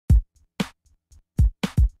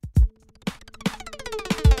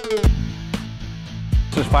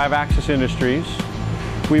is 5-Axis Industries.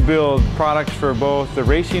 We build products for both the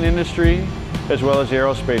racing industry as well as the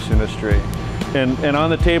aerospace industry. And on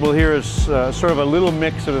the table here is sort of a little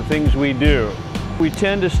mix of the things we do. We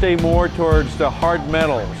tend to stay more towards the hard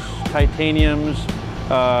metals, titaniums,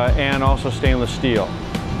 and also stainless steel.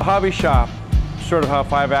 A hobby shop, sort of how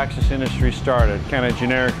 5-Axis Industries started, kind of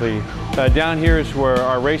generically. Down here is where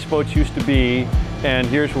our race boats used to be, and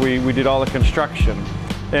here's where we did all the construction.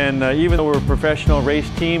 And even though we're a professional race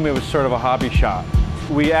team, it was sort of a hobby shop.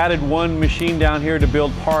 We added one machine down here to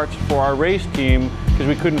build parts for our race team because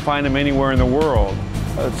we couldn't find them anywhere in the world.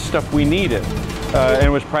 Stuff we needed, and it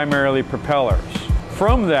was primarily propellers.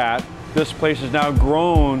 From that, this place has now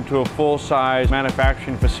grown to a full-size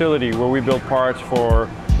manufacturing facility where we build parts for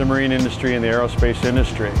the marine industry and the aerospace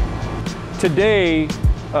industry. Today,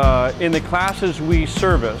 in the classes we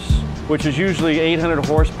service, which is usually 800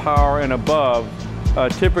 horsepower and above,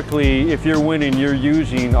 typically, if you're winning, you're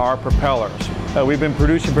using our propellers. We've been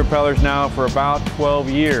producing propellers now for about 12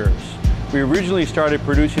 years. We originally started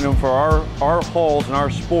producing them for our hulls and our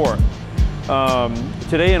sport.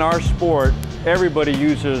 Today in our sport, everybody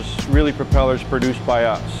uses really propellers produced by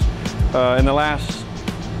us. In the last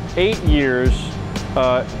 8 years,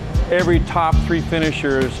 every top 3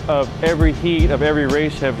 finishers of every heat of every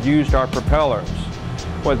race have used our propellers.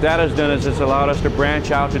 What that has done is it's allowed us to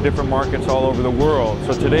branch out to different markets all over the world.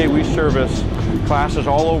 So today we service classes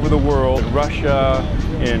all over the world, in Russia,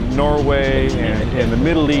 in Norway, and in the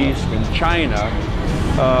Middle East, in China.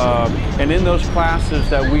 And in those classes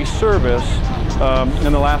that we service,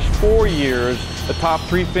 in the last 4 years, the top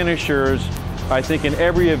 3 finishers, I think in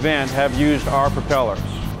every event, have used our propellers.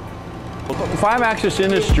 5-Axis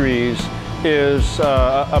Industries is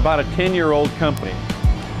about a 10-year-old company.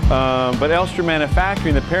 But Ellstrom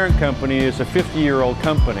Manufacturing, the parent company, is a 50-year-old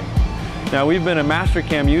company. Now, we've been a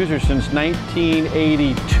Mastercam user since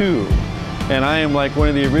 1982, and I am like one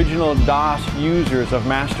of the original DOS users of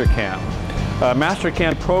Mastercam.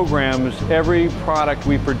 Mastercam programs every product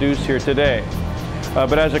we produce here today.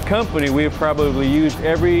 But as a company, we have probably used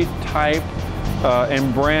every type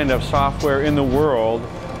and brand of software in the world.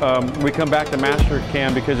 We come back to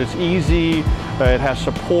Mastercam because it's easy, it has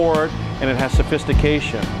support, and it has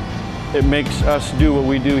sophistication. It makes us do what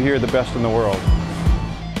we do here the best in the world.